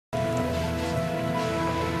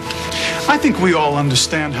I think we all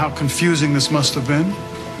understand how confusing this must have been.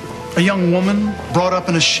 A young woman brought up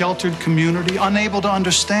in a sheltered community, unable to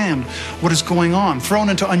understand what is going on, thrown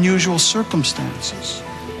into unusual circumstances.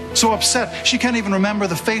 So upset, she can't even remember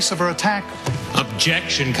the face of her attacker.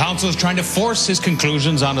 Objection. Counsel is trying to force his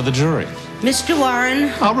conclusions onto the jury. Mr.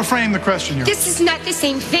 Warren. I'll reframe the question, Your Honor. This is not the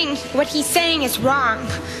same thing. What he's saying is wrong.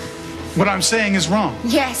 What I'm saying is wrong.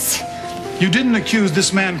 Yes. You didn't accuse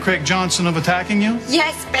this man, Craig Johnson, of attacking you?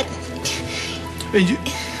 Yes, but...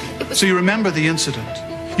 So you remember the incident.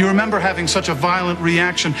 You remember having such a violent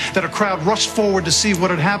reaction that a crowd rushed forward to see what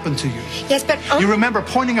had happened to you. Yes, but... You remember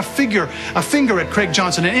pointing a finger at Craig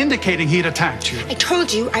Johnson and indicating he'd attacked you. I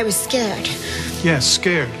told you I was scared. Yes,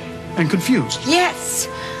 scared and confused. Yes.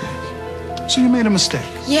 So you made a mistake.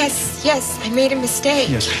 Yes, I made a mistake.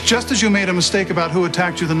 Yes, just as you made a mistake about who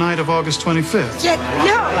attacked you the night of August 25th. Yeah,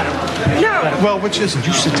 no. Well, which is it?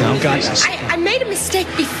 You sit down, guys. I made a mistake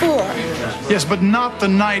before. Yes, but not the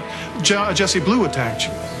night Jesse Blue attacked you.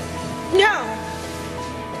 No.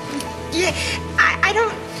 Yeah, I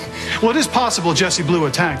don't... Well, it is possible Jesse Blue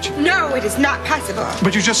attacked you. No, it is not possible.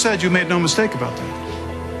 But you just said you made no mistake about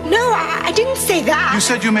that. No, I didn't say that. You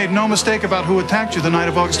said you made no mistake about who attacked you the night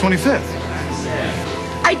of August 25th.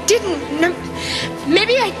 I didn't. No,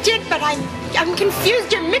 maybe I did, but I'm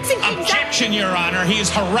confused. You're mixing things up. Objection, Your Honor. He is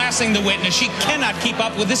harassing the witness. She cannot keep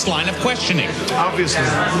up with this line of questioning. Obviously.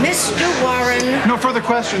 Mr. Warren. No further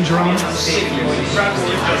questions, Your Honor.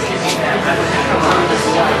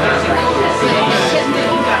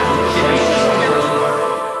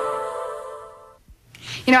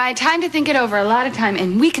 You know, I had time to think it over, a lot of time,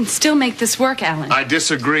 and we can still make this work, Alan. I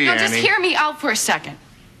disagree, No, Annie. just hear me out for a second.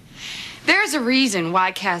 There's a reason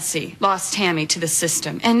why Cassie lost Tammy to the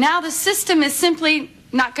system, and now the system is simply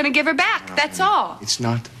not going to give her back. That's all. It's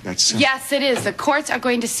not that simple. Yes, it is. The courts are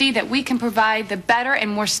going to see that we can provide the better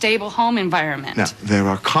and more stable home environment. Now, there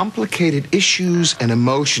are complicated issues and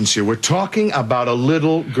emotions here. We're talking about a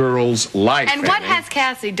little girl's life. And what Annie. has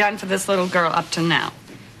Cassie done for this little girl up to now?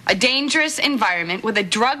 A dangerous environment with a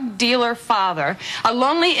drug dealer father, a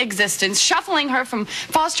lonely existence, shuffling her from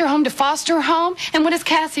foster home to foster home. And what has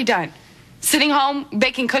Cassie done? Sitting home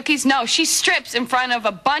baking cookies? No, she strips in front of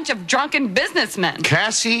a bunch of drunken businessmen.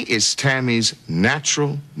 Cassie is Tammy's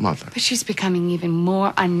natural mother. But she's becoming even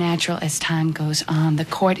more unnatural as time goes on. The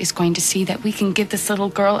court is going to see that we can give this little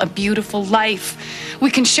girl a beautiful life. We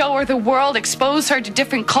can show her the world, expose her to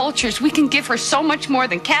different cultures. We can give her so much more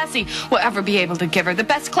than Cassie will ever be able to give her. The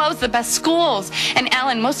best clothes, the best schools. And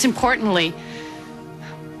Alan, most importantly,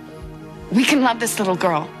 we can love this little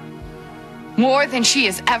girl more than she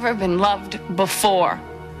has ever been loved before.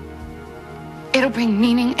 It'll bring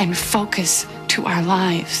meaning and focus to our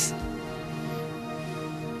lives.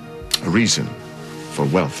 A reason for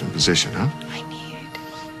wealth and position, huh?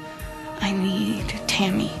 I need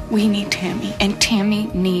Tammy. We need Tammy. And Tammy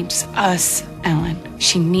needs us, Alan.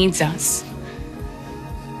 She needs us.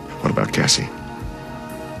 What about Cassie?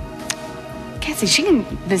 Cassie, she can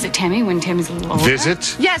visit Tammy when Tammy's a little older.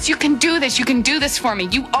 Visit? Yes, you can do this. You can do this for me.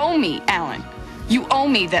 You owe me, Alan. You owe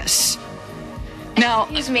me this. Now...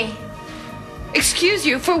 Excuse me. Excuse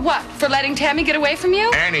you for what? For letting Tammy get away from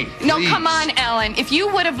you? Annie, No, please. come on, Alan. If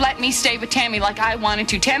you would have let me stay with Tammy like I wanted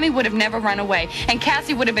to, Tammy would have never run away, and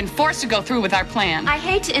Cassie would have been forced to go through with our plan. I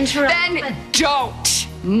hate to interrupt. Then don't,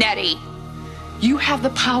 Nettie. You have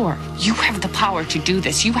the power. You have the power to do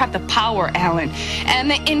this. You have the power, Alan, and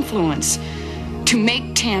the influence to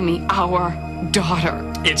make Tammy our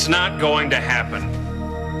daughter. It's not going to happen.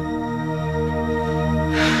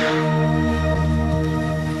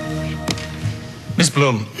 Miss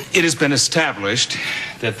Bloom, it has been established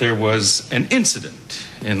that there was an incident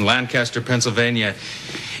in Lancaster, Pennsylvania,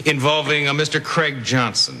 involving a Mr. Craig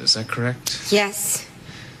Johnson. Is that correct? Yes.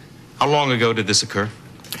 How long ago did this occur?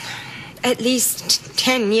 At least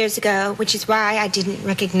 10 years ago, which is why I didn't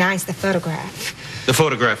recognize the photograph. The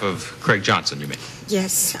photograph of Craig Johnson, you mean?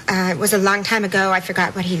 Yes, it was a long time ago. I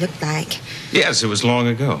forgot what he looked like. Yes, it was long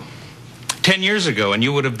ago. 10 years ago, and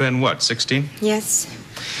you would have been, what, 16? Yes.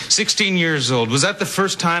 16 years old. Was that the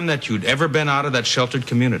first time that you'd ever been out of that sheltered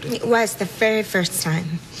community? It was the very first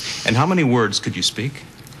time. And how many words could you speak?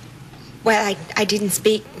 Well, I didn't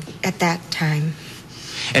speak at that time.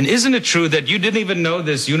 And isn't it true that you didn't even know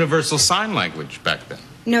this universal sign language back then?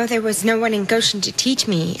 No, there was no one in Goshen to teach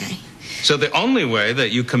me. So the only way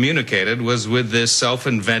that you communicated was with this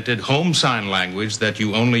self-invented home sign language that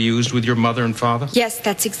you only used with your mother and father? Yes,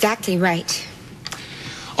 that's exactly right.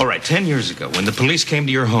 All right, 10 years ago, when the police came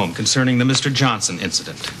to your home concerning the Mr. Johnson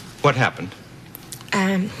incident, what happened?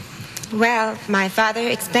 Well, my father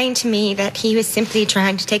explained to me that he was simply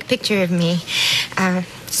trying to take a picture of me.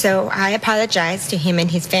 So I apologized to him and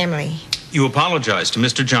his family. You apologized to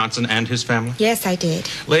Mr. Johnson and his family? Yes, I did.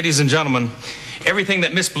 Ladies and gentlemen, everything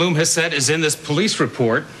that Miss Bloom has said is in this police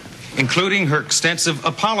report, including her extensive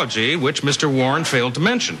apology, which Mr. Warren failed to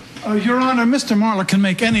mention. Your Honor, Mr. Marler can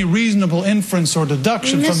make any reasonable inference or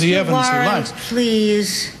deduction from the evidence he Warren, likes.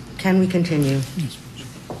 please, can we continue? Yes.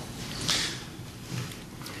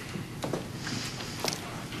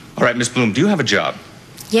 All right, Miss Bloom, do you have a job?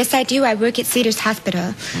 Yes, I do. I work at Cedars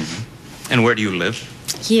Hospital And where do you live?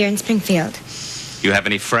 here in Springfield. Do you have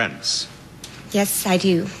any friends? Yes, I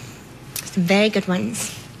do. Some very good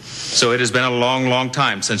ones. So it has been a long, long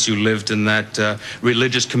time since you lived in that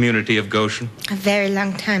religious community of Goshen? A very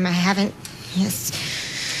long time. I haven't. Yes.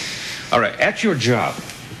 All right, at your job,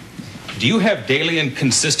 do you have daily and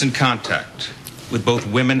consistent contact with both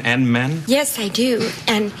women and men? Yes, I do.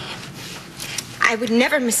 And I would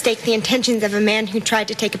never mistake the intentions of a man who tried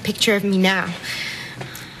to take a picture of me now.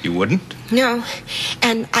 You wouldn't? No.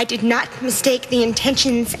 And I did not mistake the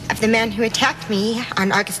intentions of the man who attacked me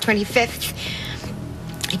on August 25th.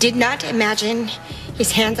 I did not imagine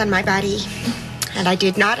his hands on my body. And I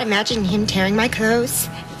did not imagine him tearing my clothes.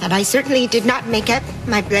 And I certainly did not make up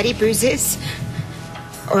my bloody bruises,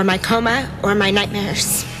 or my coma, or my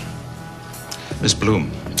nightmares. Miss Bloom,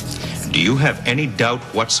 do you have any doubt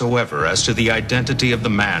whatsoever as to the identity of the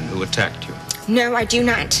man who attacked you? No, I do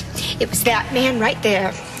not. It was that man right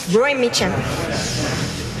there, Roy Meacham.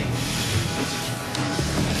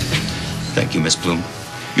 Thank you, Miss Bloom.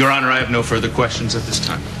 Your Honor, I have no further questions at this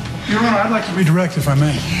time. Your Honor, I'd like to redirect if I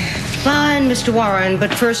may. Fine, Mr. Warren,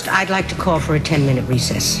 but first I'd like to call for a 10-minute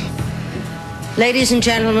recess. Ladies and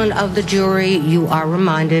gentlemen of the jury, you are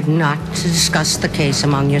reminded not to discuss the case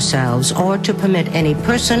among yourselves or to permit any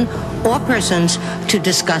person or persons to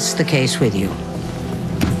discuss the case with you.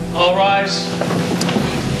 All rise.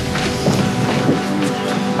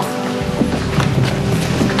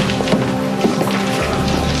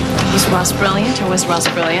 Was Ross brilliant or was Ross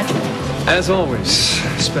brilliant? As always,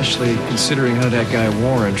 especially considering how that guy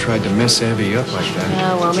Warren tried to mess Abby up like that.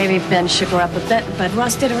 Yeah, well, maybe Ben shook her up a bit, but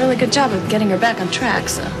Ross did a really good job of getting her back on track,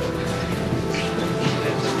 so.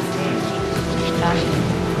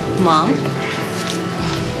 Mom?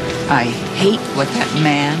 I hate what that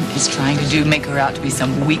man is trying to do, make her out to be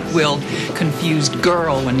some weak-willed, confused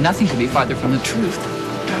girl when nothing could be farther from the truth.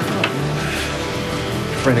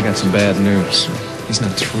 I'm afraid I got some bad news. He's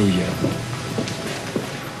not through yet.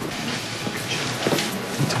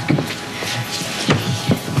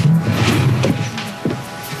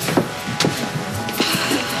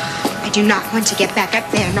 I do not want to get back up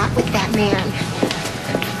there, not with that man.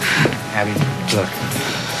 Abby, look.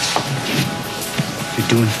 You're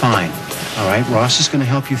doing fine, all right? Ross is going to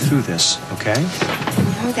help you through this, okay?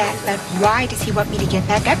 I know that, but why does he want me to get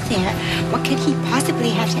back up there? What could he possibly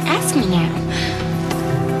have to ask me now?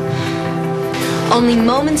 Only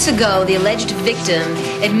moments ago, the alleged victim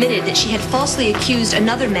admitted that she had falsely accused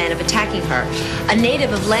another man of attacking her, a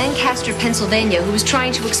native of Lancaster, Pennsylvania, who was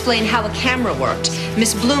trying to explain how a camera worked.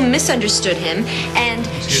 Miss Bloom misunderstood him, and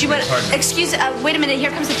she went... wait a minute,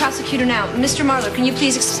 here comes the prosecutor now. Mr. Marler, can you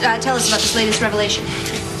please tell us about this latest revelation?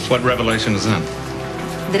 What revelation is that?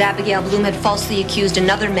 That Abigail Bloom had falsely accused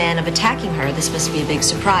another man of attacking her. This must be a big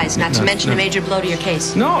surprise, not to mention a major blow to your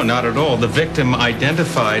case. No, not at all. The victim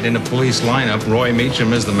identified in a police lineup Roy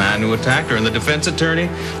Meacham as the man who attacked her, and the defense attorney,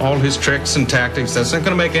 all his tricks and tactics, that's not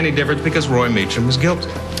going to make any difference because Roy Meacham is guilty.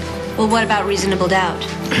 Well, what about reasonable doubt?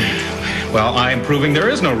 Well, I'm proving there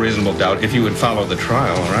is no reasonable doubt if you would follow the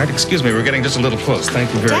trial, all right? Excuse me, we're getting just a little close.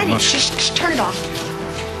 Thank you very Daddy, much. shh, turn it off.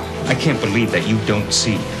 I can't believe that you don't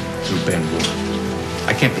see through Ben Wood.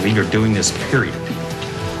 I can't believe you're doing this, period.